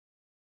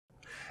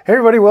Hey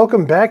everybody,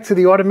 welcome back to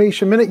the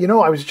Automation Minute. You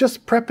know, I was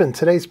just prepping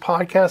today's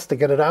podcast to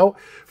get it out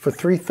for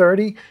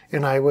 3:30,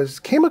 and I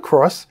came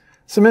across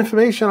some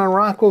information on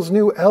Rockwell's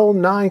new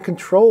L9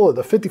 controller,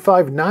 the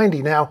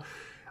 5590. Now,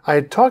 I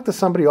had talked to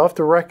somebody off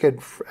the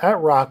record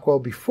at Rockwell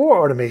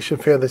before Automation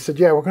Fair. They said,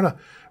 yeah, we're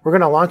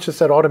gonna launch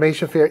this at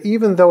Automation Fair,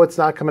 even though it's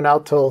not coming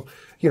out till,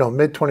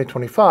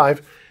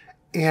 mid-2025.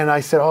 And I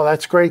said, oh,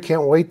 that's great,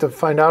 can't wait to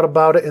find out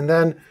about it. And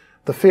then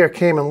the fair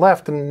came and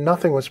left and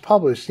nothing was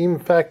published. In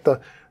fact,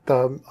 the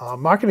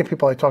marketing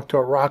people I talked to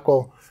at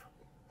Rockwell,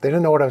 they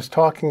didn't know what I was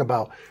talking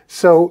about.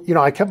 So,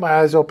 I kept my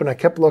eyes open, I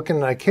kept looking,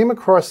 and I came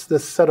across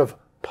this set of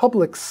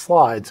public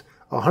slides,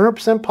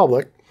 100%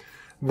 public,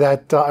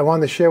 that I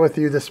wanted to share with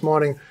you this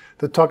morning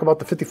to talk about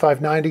the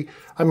 5590.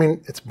 I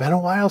mean, it's been a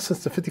while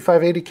since the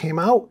 5580 came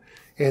out,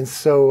 and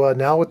so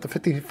now with the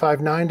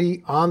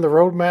 5590 on the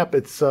roadmap,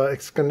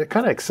 it's kind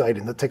of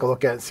exciting to take a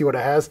look at and see what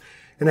it has.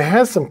 And it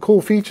has some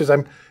cool features.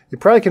 You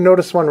probably can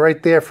notice one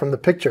right there from the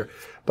picture.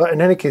 But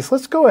in any case,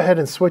 let's go ahead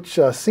and switch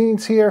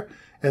scenes here,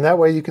 and that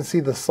way you can see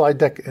the slide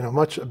deck in a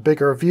much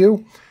bigger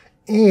view.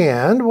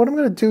 And what I'm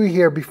going to do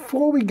here,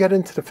 before we get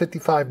into the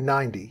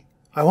 5590,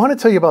 I want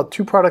to tell you about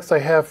two products I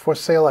have for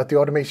sale at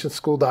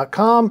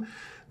theautomationschool.com.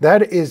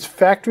 That is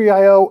Factory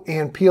IO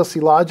and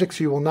PLC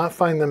You will not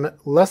find them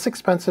less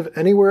expensive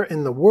anywhere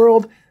in the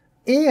world.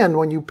 And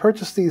when you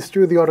purchase these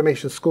through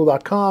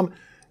theautomationschool.com,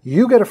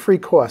 you get a free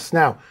course.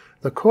 Now,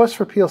 the course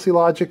for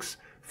PLC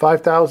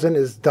 5000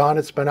 is done.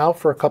 It's been out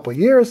for a couple of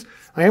years.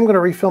 I am going to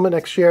refilm it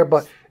next year,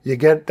 but you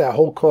get that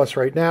whole course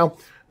right now.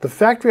 The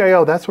Factory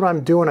IO, that's what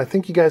I'm doing. I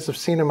think you guys have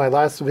seen in my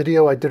last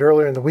video I did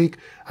earlier in the week.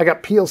 I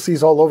got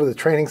PLCs all over the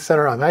training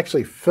center. I'm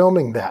actually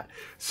filming that.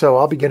 So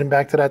I'll be getting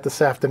back to that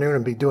this afternoon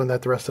and be doing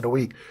that the rest of the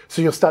week.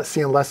 So you'll start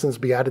seeing lessons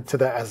be added to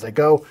that as they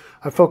go.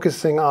 I'm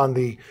focusing on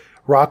the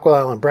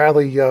Rockwell and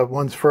Bradley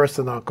ones first,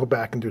 and I'll go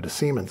back and do the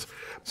Siemens.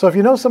 So if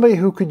you know somebody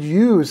who could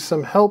use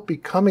some help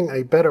becoming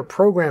a better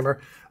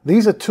programmer,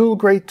 these are two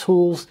great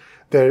tools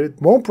that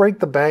won't break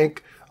the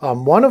bank.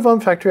 One of them,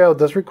 Factory IO,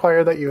 does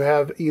require that you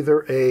have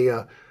either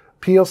a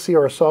PLC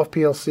or a soft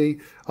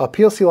PLC.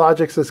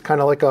 PLC is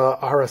kind of like a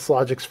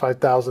RSLogix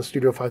 5000,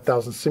 Studio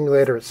 5000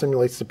 simulator. It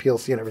simulates the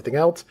PLC and everything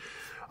else.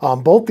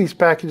 Both these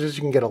packages,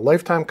 you can get a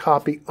lifetime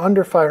copy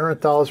under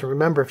 $500. And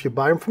remember, if you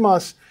buy them from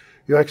us,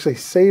 you actually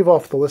save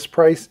off the list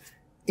price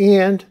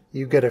and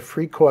you get a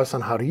free course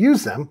on how to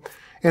use them.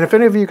 And if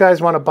any of you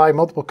guys want to buy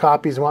multiple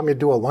copies and want me to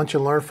do a lunch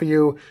and learn for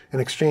you in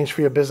exchange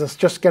for your business,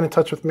 just get in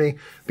touch with me.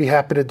 Be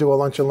happy to do a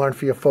lunch and learn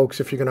for your folks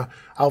if you're going to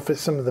outfit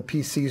some of the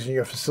PCs in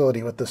your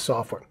facility with this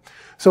software.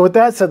 So with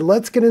that said,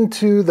 let's get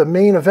into the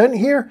main event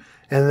here,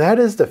 and that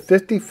is the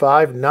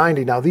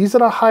 5590. Now, these are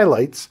the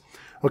highlights.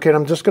 Okay, and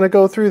I'm just going to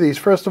go through these.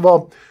 First of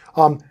all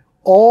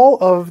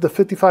of the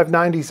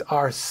 5590s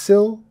are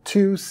SIL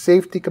 2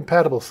 safety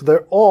compatible. So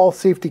they're all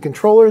safety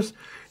controllers.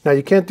 Now,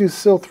 you can't do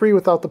SIL 3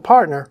 without the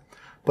partner,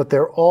 but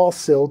they're all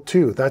SIL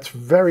 2. That's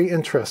very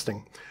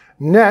interesting.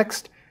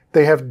 Next,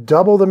 they have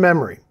double the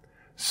memory,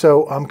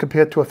 so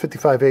compared to a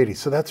 5580.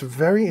 So that's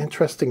very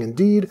interesting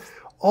indeed.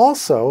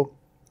 Also,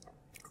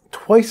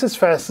 twice as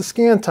fast as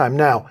scan time.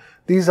 Now,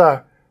 these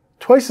are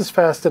twice as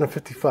fast than a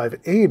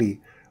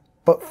 5580,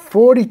 but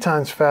 40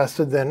 times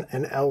faster than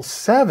an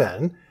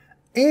L7,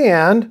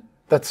 and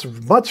that's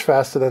much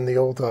faster than the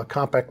old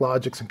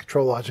ControlLogix and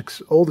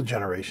ControlLogix older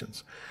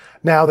generations.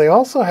 Now, they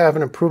also have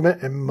an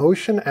improvement in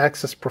motion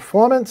axis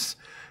performance.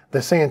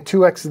 They're saying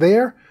 2x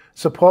there.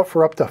 Support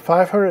for up to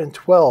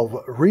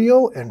 512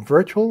 real and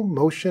virtual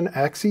motion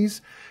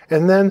axes.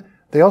 And then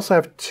they also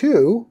have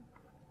 2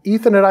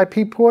 Ethernet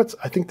IP ports.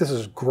 I think this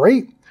is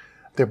great.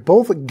 They're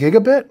both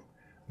gigabit.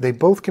 They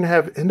both can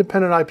have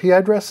independent IP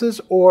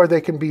addresses, or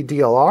they can be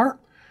DLR.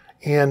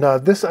 And I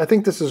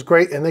think this is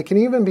great. And they can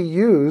even be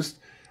used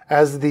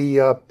as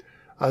the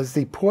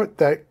port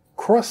that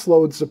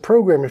cross-loads the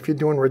program if you're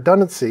doing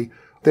redundancy.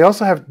 They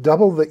also have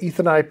double the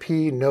Ethernet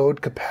IP node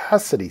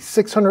capacity,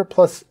 600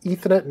 plus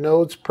Ethernet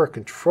nodes per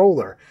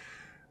controller.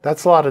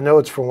 That's a lot of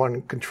nodes for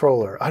one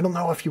controller. I don't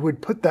know if you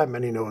would put that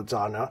many nodes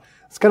on.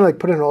 It's kind of like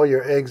putting all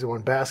your eggs in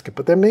one basket,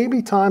 but there may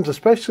be times,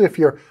 especially if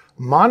you're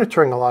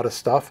monitoring a lot of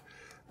stuff,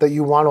 that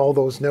you want all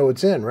those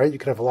nodes in, right? You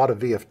could have a lot of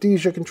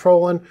VFDs you're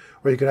controlling,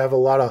 or you could have a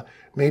lot of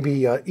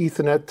maybe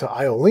Ethernet to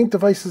IO link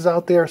devices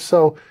out there.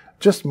 So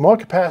just more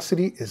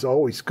capacity is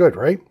always good,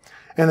 right?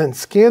 And then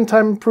scan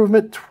time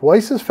improvement,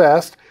 twice as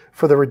fast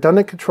for the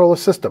redundant controller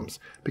systems,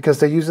 because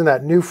they're using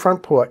that new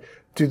front port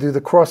to do the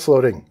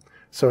cross-loading.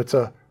 So it's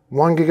a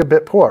 1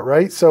 gigabit port,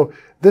 right? So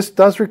this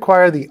does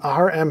require the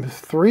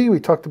RM3. We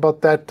talked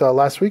about that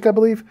last week, I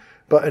believe.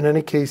 But in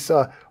any case,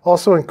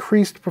 also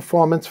increased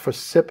performance for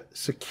SIP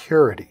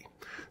security.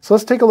 So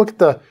let's take a look at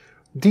the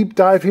deep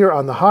dive here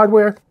on the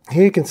hardware.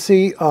 Here you can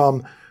see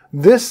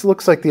this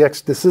looks like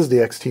this is the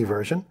XT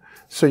version.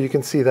 So you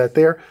can see that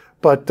there.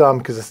 But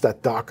because it's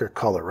that darker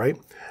color, right?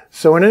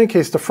 So in any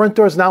case, the front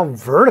door is now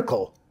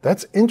vertical.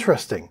 That's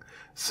interesting.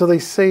 So they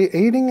say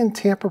aiding in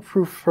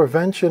tamper-proof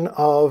prevention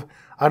of,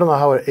 I don't know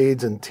how it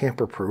aids in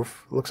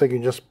tamper-proof. Looks like you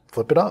can just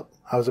flip it up.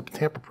 How is it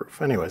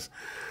tamper-proof? Anyways,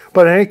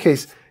 but in any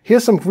case,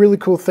 here's some really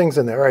cool things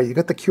in there. All right, you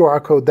got the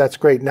QR code. That's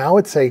great. Now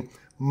it's a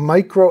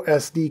micro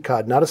SD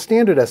card, not a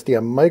standard SD,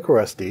 a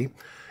micro SD.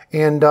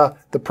 And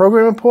the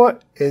programming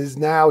port is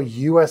now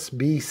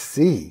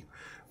USB-C,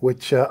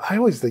 which the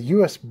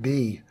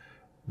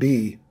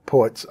USB-B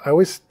ports,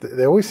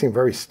 they always seem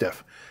very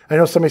stiff. I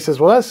know somebody says,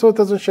 well, that's so it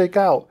doesn't shake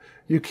out.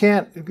 You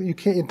can't,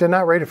 they're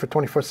not rated for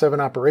 24/7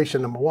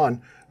 operation, number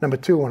one. Number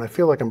two, when I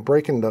feel like I'm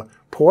breaking the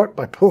port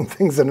by pulling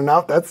things in and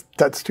out,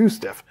 that's too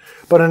stiff.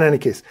 But in any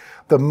case,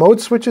 the mode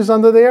switch is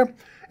under there,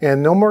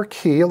 and no more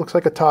key. It looks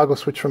like a toggle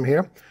switch from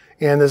here.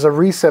 And there's a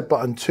reset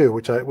button too,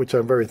 which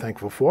I'm very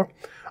thankful for.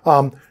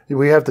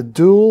 We have the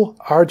dual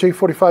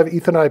RJ45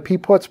 Ethernet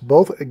IP ports,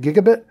 both a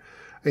gigabit.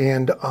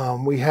 And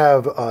we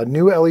have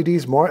new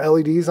LEDs, more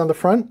LEDs on the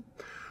front.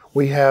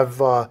 We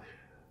have,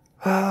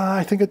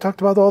 I think I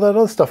talked about all that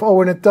other stuff.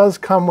 Oh, and it does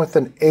come with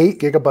an 8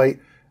 gigabyte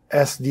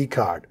SD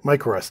card,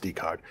 micro SD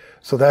card.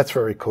 So that's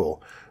very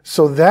cool.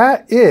 So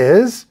that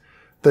is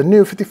the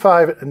new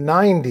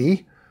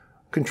 5590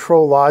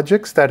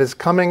 ControlLogix that is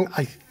coming,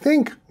 I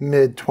think,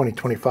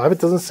 mid-2025. It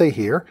doesn't say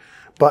here.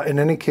 But in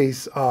any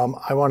case,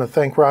 I want to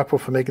thank Rockwell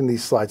for making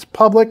these slides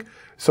public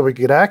so we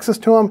can get access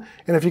to them.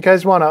 And if you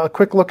guys want a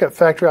quick look at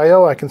Factory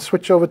I/O, I can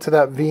switch over to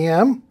that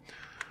VM.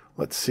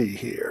 Let's see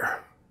here.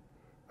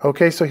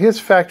 Okay, so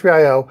here's Factory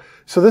I/O.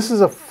 So this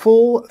is a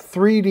full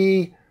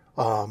 3D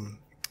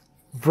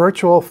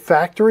virtual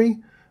factory.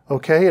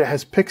 Okay, it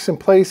has picks in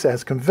place, it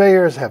has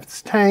conveyors, it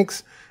has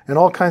tanks, and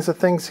all kinds of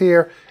things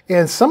here.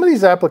 And some of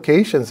these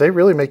applications, they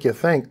really make you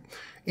think.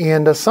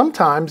 And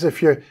sometimes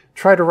if you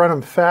try to run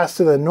them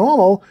faster than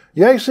normal,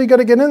 you actually got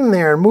to get in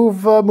there and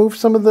move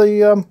some of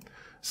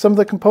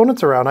the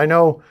components around. I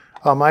know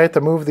I had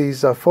to move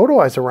these photo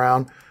eyes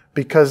around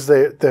because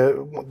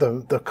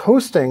the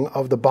coasting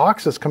of the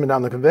boxes coming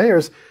down the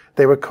conveyors,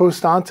 they would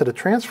coast onto the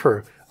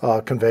transfer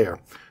conveyor.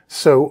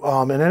 So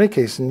in any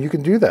case, and you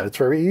can do that. It's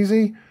very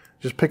easy.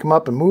 Just pick them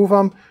up and move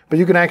them. But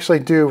you can actually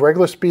do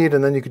regular speed,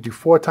 and then you could do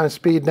 4 times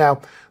speed.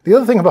 Now, the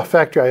other thing about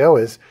Factory I/O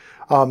is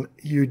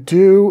you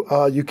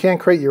can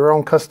create your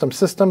own custom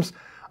systems.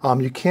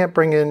 You can't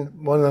bring in,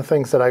 one of the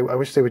things that I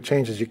wish they would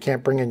change is you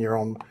can't bring in your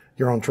own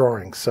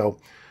drawings. So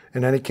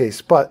in any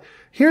case, but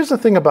here's the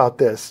thing about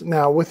this.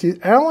 Now with the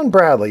Allen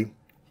Bradley,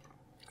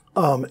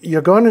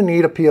 you're going to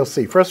need a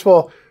PLC. First of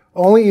all,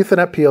 only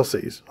Ethernet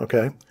PLCs,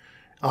 okay?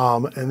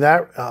 And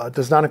that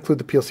does not include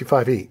the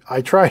PLC-5E.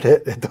 I tried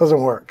it, it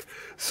doesn't work.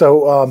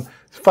 So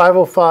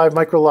 505,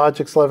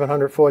 MicroLogix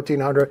 1100,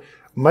 1400,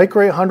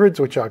 Micro 800s,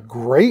 which are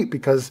great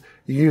because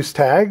you use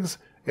tags,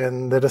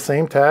 and they're the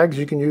same tags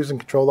you can use in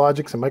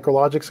ControlLogix and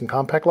MicroLogix and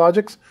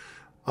CompactLogix.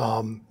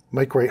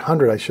 Micro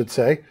 800, I should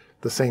say,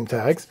 the same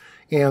tags.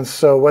 And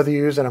so whether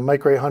you're using a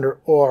Micro 800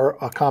 or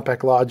a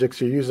CompactLogix,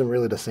 you're using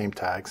really the same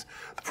tags.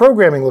 The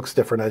programming looks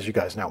different, as you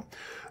guys know.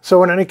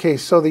 So in any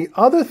case, so the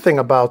other thing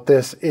about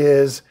this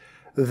is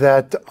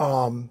that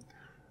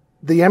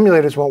the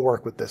emulators won't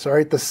work with this. All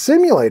right, the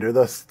simulator,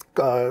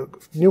 the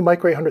new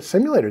Micro 800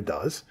 simulator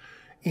does.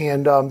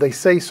 And they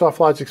say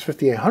SoftLogix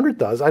 5800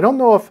 does. I don't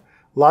know if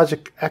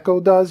Logic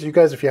Echo does. You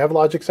guys, if you have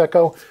Logix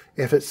Echo,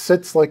 if it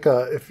sits like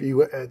if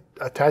you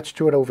attach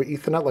to it over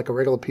Ethernet like a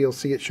regular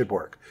PLC, it should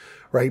work,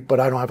 right? But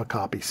I don't have a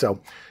copy. So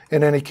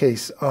in any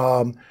case,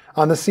 on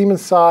the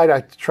Siemens side,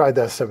 I tried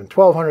the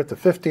 71200, the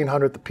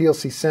 1500, the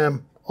PLC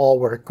Sim, all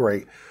work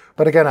great.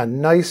 But again, a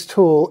nice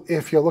tool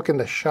if you're looking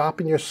to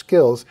sharpen your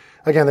skills.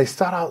 Again, they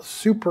start out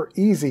super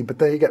easy, but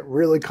then you get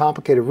really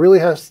complicated. Really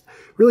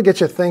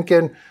gets you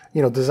thinking,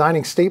 you know,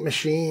 designing state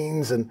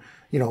machines and,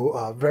 you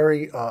know,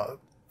 very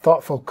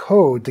thoughtful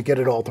code to get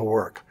it all to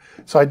work.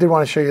 So I did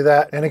want to show you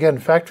that. And again,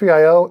 Factory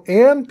I/O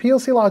and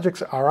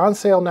PLCLogix are on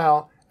sale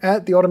now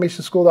at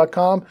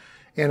theautomationschool.com.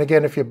 And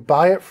again, if you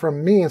buy it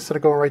from me instead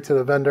of going right to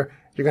the vendor,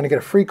 you're going to get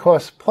a free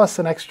course plus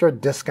an extra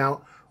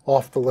discount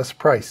off the list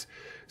price.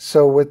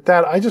 So with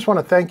that, I just want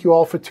to thank you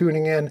all for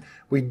tuning in.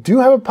 We do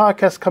have a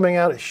podcast coming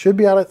out. It should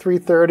be out at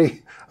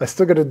 3:30. I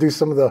still got to do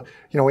some of the,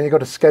 you know, when you go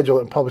to schedule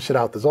it and publish it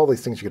out, there's all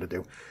these things you got to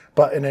do.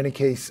 But in any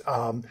case,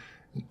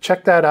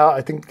 check that out.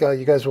 I think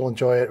you guys will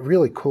enjoy it.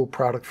 Really cool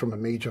product from a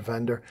major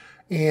vendor.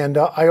 And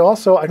I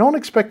don't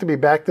expect to be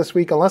back this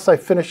week unless I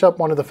finish up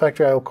one of the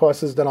Factory I/O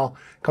courses. Then I'll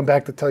come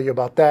back to tell you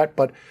about that.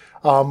 But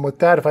with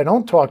that, if I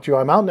don't talk to you,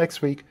 I'm out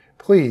next week.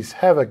 Please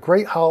have a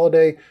great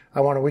holiday. I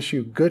want to wish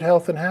you good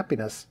health and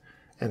happiness.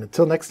 And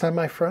until next time,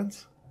 my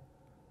friends,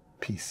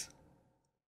 peace.